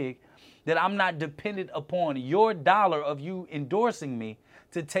big that I'm not dependent upon your dollar of you endorsing me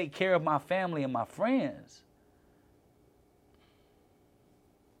to take care of my family and my friends.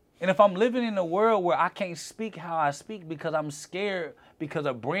 And if I'm living in a world where I can't speak how I speak because I'm scared because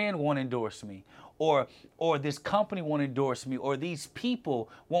a brand won't endorse me, or this company won't endorse me, or these people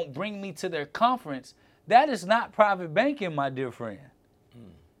won't bring me to their conference, that is not private banking, my dear friend.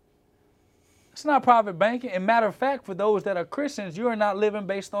 It's not private banking. And matter of fact, for those that are Christians, you are not living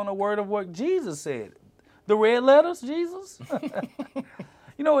based on the word of what Jesus said. The red letters, Jesus?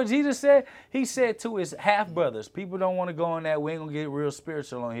 You know what Jesus said? He said to his half-brothers, people don't want to go on that, we ain't going to get real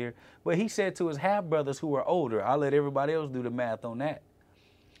spiritual on here, but he said to his half-brothers who were older, I'll let everybody else do the math on that.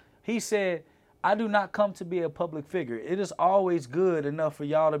 He said, I do not come to be a public figure. It is always good enough for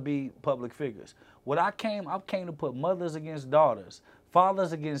y'all to be public figures. I came to put mothers against daughters,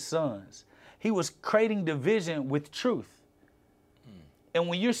 fathers against sons. He was creating division with truth. And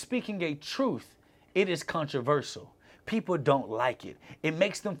when you're speaking a truth, it is controversial. People don't like it. It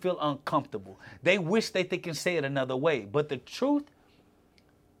makes them feel uncomfortable. They wish that they can say it another way. But the truth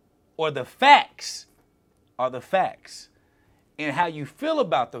or the facts are the facts. And how you feel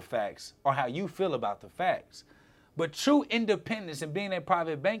about the facts or how you feel about the facts. But true independence and being a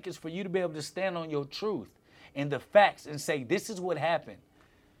private bank is for you to be able to stand on your truth and the facts and say, this is what happened.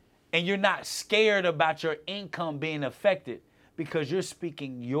 And you're not scared about your income being affected because you're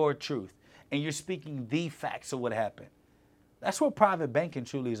speaking your truth and you're speaking the facts of what happened. That's what private banking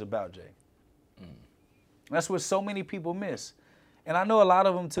truly is about, Jay. That's what so many people miss. And I know a lot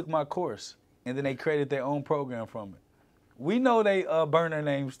of them took my course and then they created their own program from it. We know they burn their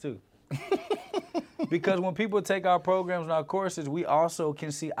names too. Because when people take our programs and our courses, we also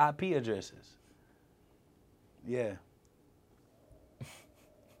can see IP addresses. Yeah.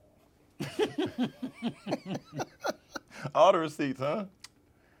 All the receipts, huh?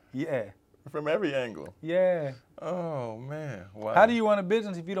 Yeah. From every angle. Yeah. Oh, man. Wow. How do you run a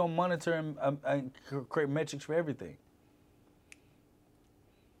business if you don't monitor and create metrics for everything?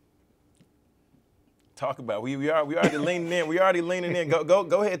 Talk about it. We already leaning in. We already leaning in.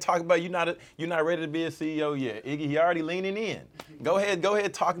 Go ahead. Talk about it. You're not ready to be a CEO yet. Iggy, he already leaning in. Go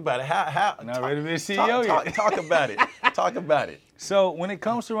ahead. Talk about it. How? Not ready to be a CEO yet. Talk about it. Talk about it. So when it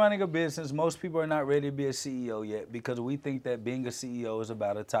comes to running a business, most people are not ready to be a CEO yet because we think that being a CEO is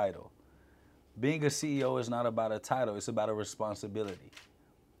about a title. Being a CEO is not about a title. It's about a responsibility.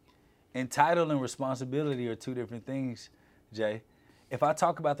 And title and responsibility are two different things, Jay. If I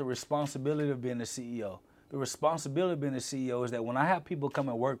talk about the responsibility of being a CEO, the responsibility of being a CEO is that when I have people come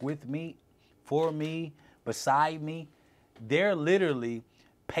and work with me, for me, beside me, they're literally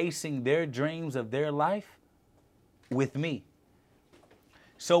pacing their dreams of their life with me.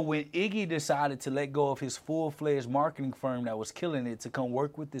 So when Iggy decided to let go of his full-fledged marketing firm that was killing it to come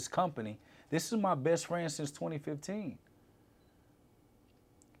work with this company, this is my best friend since 2015.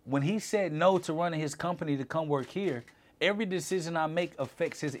 When he said no to running his company to come work here, every decision I make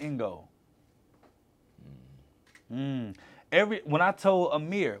affects his end goal. When I told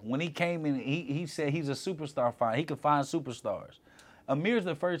Amir, when he came in, he said he's a superstar finder. He could find superstars. Amir's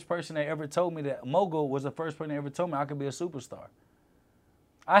the first person that ever told me that, Mogul was the first person that ever told me I could be a superstar.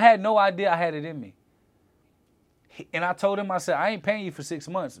 I had no idea I had it in me. And I told him, I said, I ain't paying you for 6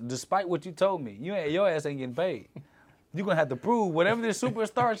 months, despite what you told me. Your ass ain't getting paid. You're going to have to prove whatever this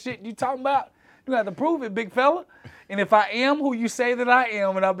superstar shit you talking about, you have to prove it, big fella. And if I am who you say that I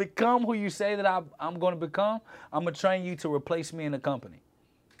am and I become who you say that I'm going to become, I'm going to train you to replace me in the company.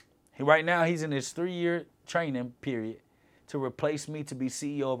 Right now, he's in his 3-year training period to replace me to be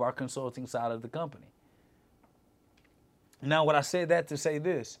CEO of our consulting side of the company. Now, what I said that to say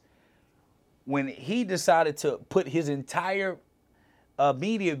this, when he decided to put his entire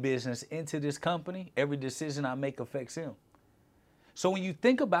media business into this company, every decision I make affects him. So when you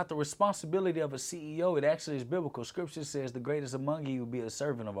think about the responsibility of a CEO, it actually is biblical. Scripture says the greatest among you will be a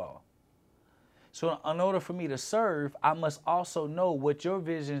servant of all. So in order for me to serve, I must also know what your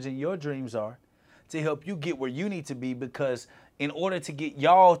visions and your dreams are to help you get where you need to be, because in order to get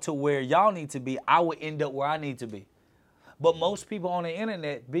y'all to where y'all need to be, I would end up where I need to be. But most people on the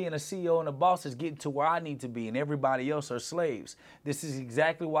internet, being a CEO and a boss, is getting to where I need to be, and everybody else are slaves. This is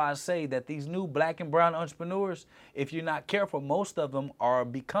exactly why I say that these new black and brown entrepreneurs, if you're not careful, most of them are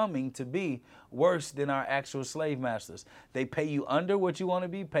becoming to be worse than our actual slave masters. They pay you under what you want to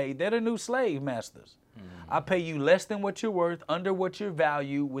be paid. They're the new slave masters. I pay you less than what you're worth, under what you're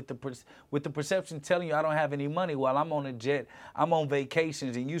valued, with the perception telling you I don't have any money while I'm on a jet, I'm on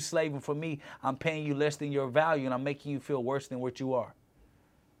vacations, and you slaving for me. I'm paying you less than your value, and I'm making you feel worse than what you are.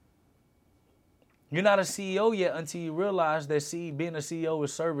 You're not a CEO yet until you realize that being a CEO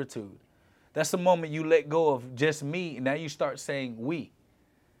is servitude. That's the moment you let go of just me, and now you start saying we.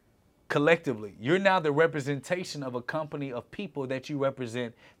 Collectively, you're now the representation of a company of people that you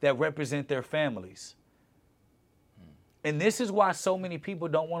represent, that represent their families. And this is why so many people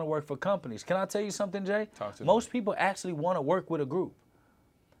don't want to work for companies. Can I tell you something, Jay? Most people actually want to work with a group.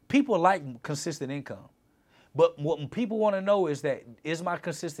 People like consistent income. But what people want to know is that, is my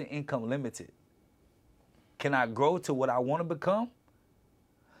consistent income limited? Can I grow to what I want to become?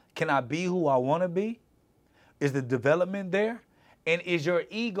 Can I be who I want to be? Is the development there? And is your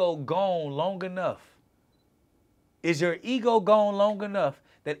ego gone long enough? Is your ego gone long enough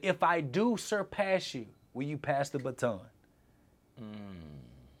that if I do surpass you, will you pass the baton?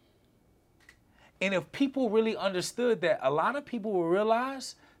 And if people really understood that, a lot of people will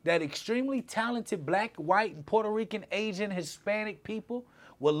realize that extremely talented black, white, Puerto Rican, Asian, Hispanic people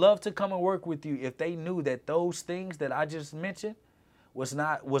would love to come and work with you if they knew that those things that I just mentioned was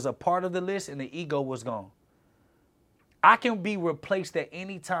a part of the list and the ego was gone. I can be replaced at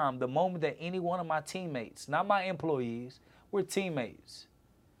any time the moment that any one of my teammates, not my employees, we're teammates,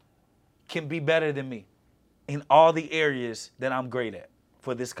 can be better than me in all the areas that I'm great at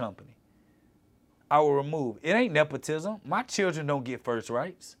for this company. I will remove. It ain't nepotism. My children don't get first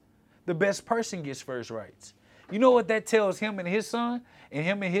rights. The best person gets first rights. You know what that tells him and his son and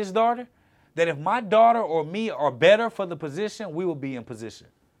him and his daughter? That if my daughter or me are better for the position, we will be in position.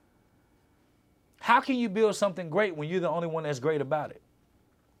 How can you build something great when you're the only one that's great about it?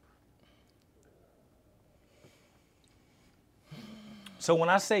 So when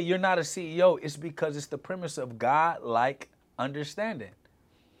I say you're not a CEO, it's because it's the premise of God-like understanding.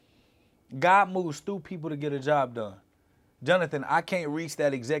 God moves through people to get a job done. Jonathan, I can't reach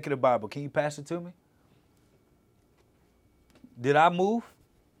that executive Bible. Can you pass it to me? Did I move?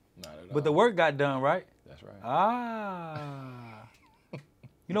 Not at all. But the work got done, right? That's right.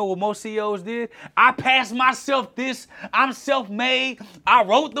 You know what most CEOs did? I passed myself this. I'm self-made. I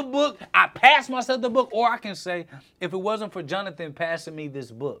wrote the book. I passed myself the book. Or I can say, if it wasn't for Jonathan passing me this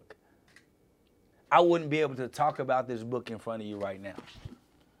book, I wouldn't be able to talk about this book in front of you right now.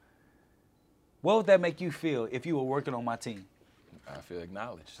 What would that make you feel if you were working on my team? I feel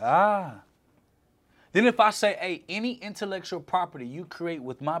acknowledged. Then if I say, hey, any intellectual property you create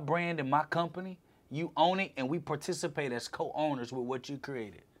with my brand and my company, you own it, and we participate as co-owners with what you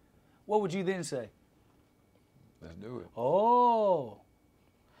created, what would you then say? Let's do it. Oh.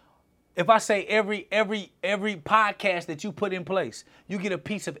 If I say every podcast that you put in place, you get a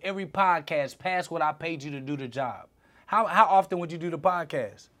piece of every podcast past what I paid you to do the job. How often would you do the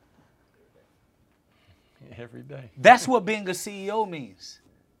podcast? Every day. That's what being a CEO means.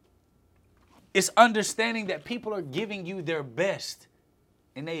 It's understanding that people are giving you their best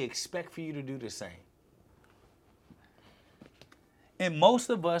and they expect for you to do the same. And most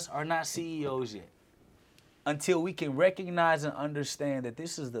of us are not CEOs yet until we can recognize and understand that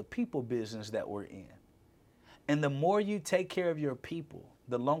this is the people business that we're in. And the more you take care of your people,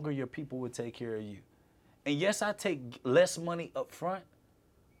 the longer your people will take care of you. And yes, I take less money up front,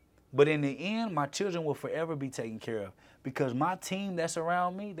 but in the end, my children will forever be taken care of because my team that's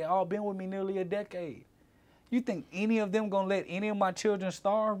around me, they all been with me nearly a decade. You think any of them gonna let any of my children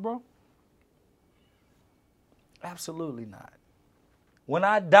starve, bro? Absolutely not. When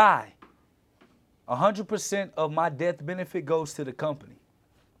I die, 100% of my death benefit goes to the company.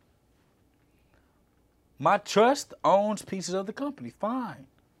 My trust owns pieces of the company, fine.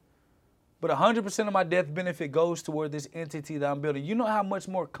 But 100% of my death benefit goes toward this entity that I'm building. You know how much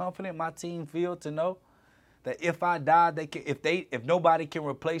more confident my team feel to know that if I die, if nobody can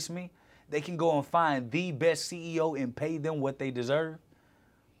replace me, they can go and find the best CEO and pay them what they deserve?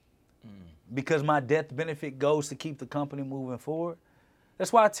 Because my death benefit goes to keep the company moving forward.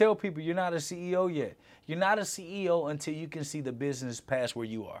 That's why I tell people you're not a CEO yet. You're not a CEO until you can see the business past where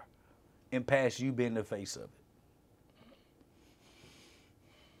you are and past you being the face of it.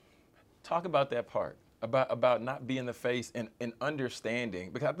 Talk about that part, about not being the face and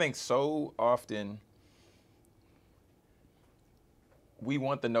understanding. Because I think so often we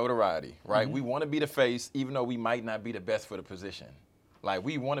want the notoriety, right? Mm-hmm. We want to be the face, even though we might not be the best for the position. Like,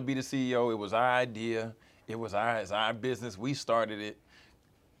 we want to be the CEO. It was our idea. It's our business. We started it.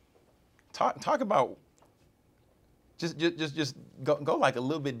 Talk about just go like a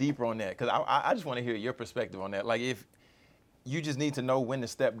little bit deeper on that, because I just want to hear your perspective on that. Like, if you just need to know when to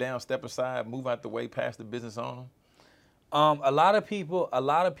step down, step aside, move out the way, pass the business on. A lot of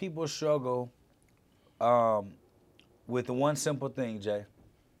people struggle with the one simple thing, Jay.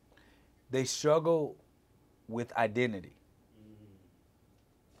 They struggle with identity.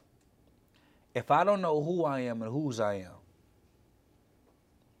 If I don't know who I am and whose I am,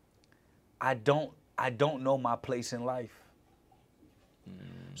 I don't know my place in life.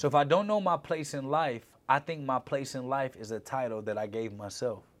 So if I don't know my place in life, I think my place in life is a title that I gave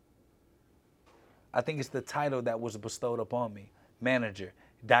myself. I think it's the title that was bestowed upon me. Manager,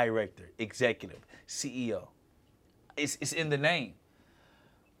 director, executive, CEO. It's in the name.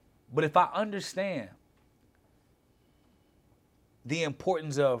 But if I understand the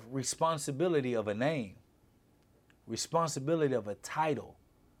importance of responsibility of a name, responsibility of a title,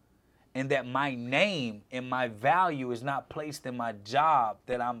 and that my name and my value is not placed in my job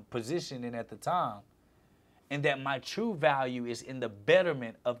that I'm positioned in at the time, and that my true value is in the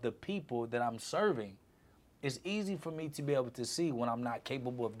betterment of the people that I'm serving, it's easy for me to be able to see when I'm not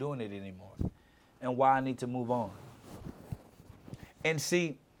capable of doing it anymore and why I need to move on. And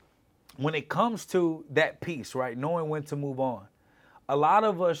see, when it comes to that piece, right, knowing when to move on, a lot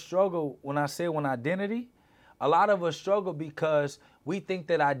of us struggle, when identity, a lot of us struggle because we think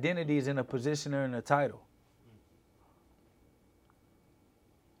that identity is in a position or in a title.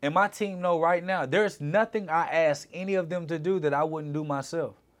 And my team know right now, there's nothing I ask any of them to do that I wouldn't do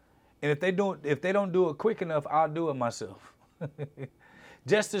myself. And if they don't do it quick enough, I'll do it myself.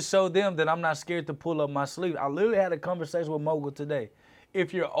 Just to show them that I'm not scared to pull up my sleeve. I literally had a conversation with Mogul today.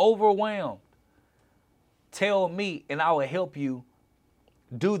 If you're overwhelmed, tell me and I will help you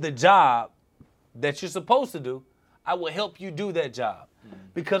do the job that you're supposed to do. I will help you do that job.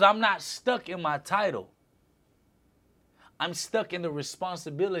 Because I'm not stuck in my title. I'm stuck in the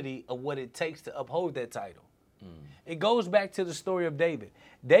responsibility of what it takes to uphold that title. It goes back to the story of David.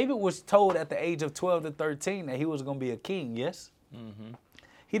 David was told at the age of 12 to 13 that he was going to be a king, yes? Mm-hmm.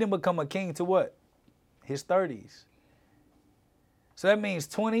 He didn't become a king to what? His 30s. So that means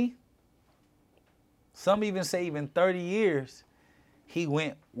 20, some even say even 30 years, he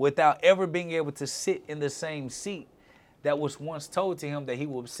went without ever being able to sit in the same seat that was once told to him that he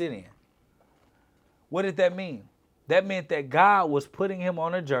would sit in. What did that mean? That meant that God was putting him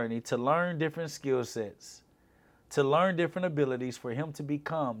on a journey to learn different skill sets, to learn different abilities for him to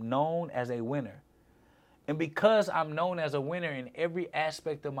become known as a winner. And because I'm known as a winner in every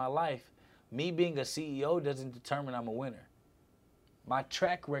aspect of my life, me being a CEO doesn't determine I'm a winner. My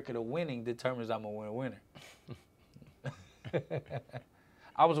track record of winning determines I'm a winner.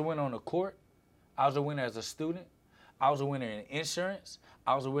 I was a winner on the court. I was a winner as a student. I was a winner in insurance.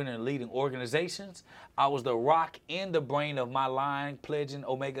 I was a winner in leading organizations. I was the rock in the brain of my line pledging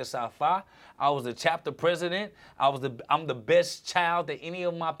Omega Psi Phi. I was the chapter president. I'm the best child that any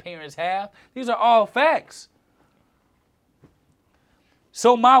of my parents have. These are all facts.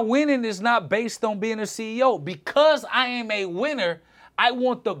 So my winning is not based on being a CEO. Because I am a winner, I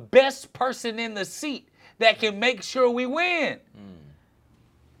want the best person in the seat that can make sure we win.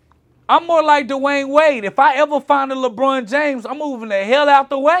 I'm more like Dwayne Wade. If I ever find a LeBron James, I'm moving the hell out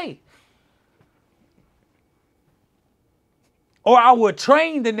the way. Or I would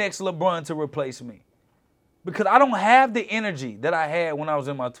train the next LeBron to replace me. Because I don't have the energy that I had when I was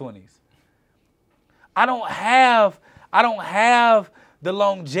in my 20s. I don't have the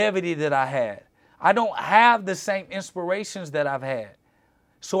longevity that I had. I don't have the same inspirations that I've had.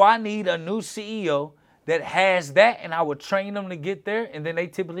 So I need a new CEO that has that, and I would train them to get there, and then they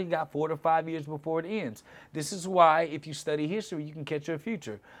typically got 4 to 5 years before it ends. This is why, if you study history, you can catch your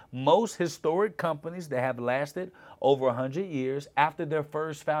future. Most historic companies that have lasted over 100 years after their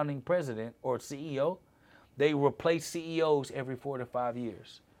first founding president or CEO, they replace CEOs every 4 to 5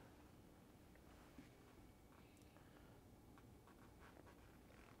 years.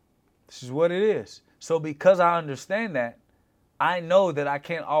 This is what it is. So because I understand that, I know that I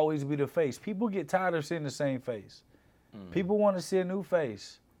can't always be the face. People get tired of seeing the same face. People want to see a new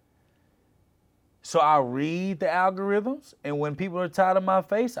face. So I read the algorithms, and when people are tired of my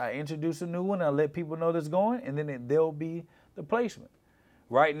face, I introduce a new one. I let people know that's going, and then they'll be the placement.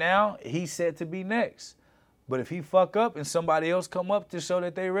 Right now, he's set to be next. But if he fuck up and somebody else come up to show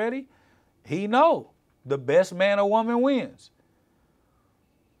that they ready, he know the best man or woman wins.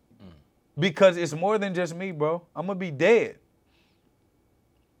 Because it's more than just me, bro. I'm going to be dead.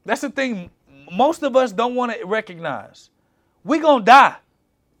 That's the thing most of us don't want to recognize. We gonna die.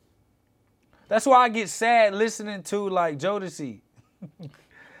 That's why I get sad listening to like Jodeci.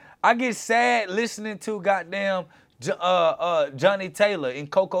 I get sad listening to goddamn Johnny Taylor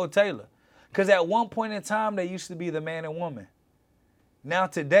and Coco Taylor. Because at one point in time, they used to be the man and woman. Now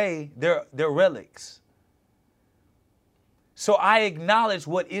today, they're relics. So I acknowledge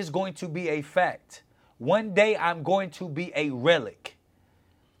what is going to be a fact. One day, I'm going to be a relic.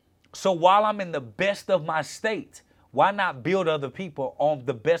 So while I'm in the best of my state, why not build other people on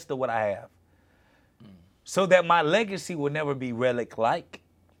the best of what I have? So that my legacy will never be relic-like,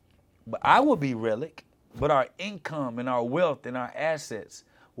 but I will be relic, but our income and our wealth and our assets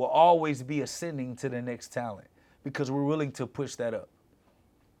will always be ascending to the next talent because we're willing to push that up.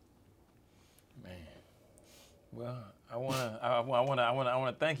 Man, well, I want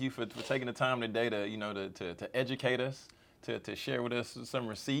to thank you for taking the time today to educate us. To share with us some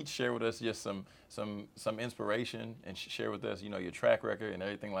receipts, share with us just some inspiration, and share with us, your track record and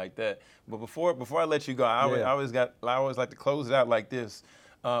everything like that. But before I let you go, I always like to close it out like this.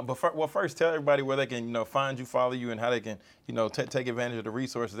 First, tell everybody where they can, find you, follow you, and how they can, take advantage of the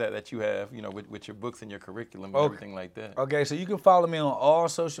resources that you have, with your books and your curriculum and everything like that. Okay, so you can follow me on all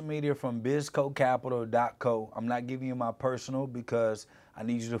social media from bizcocapital.co. I'm not giving you my personal because I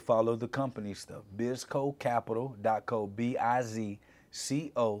need you to follow the company stuff. bizcocapital.co,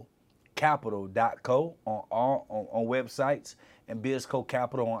 B-I-Z-C-O, capital.co on websites, and BizCo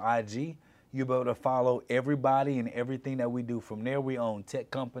Capital on IG. You'll be able to follow everybody and everything that we do. From there, we own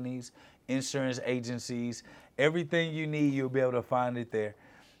tech companies, insurance agencies, everything you need, you'll be able to find it there.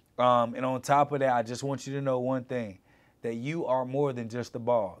 And on top of that, I just want you to know one thing, that you are more than just the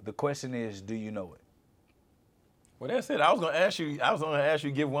ball. The question is, do you know it? Well, that's it. I was going to ask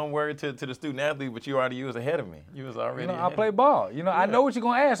you, give one word to the student athlete, but you was ahead of me. You was already ahead. I play ball. Yeah. I know what you're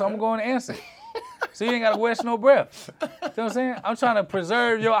going to ask, so I'm going to answer. So you ain't got to waste no breath. You know what I'm saying? I'm trying to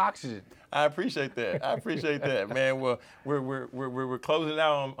preserve your oxygen. I appreciate that. Man. Well, we're closing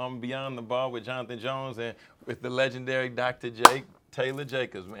out on Beyond the Ball with Jonathan Jones and with the legendary Dr. Tayler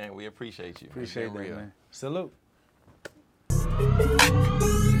Jacobs. Man, we appreciate you. Appreciate that, man. Salute.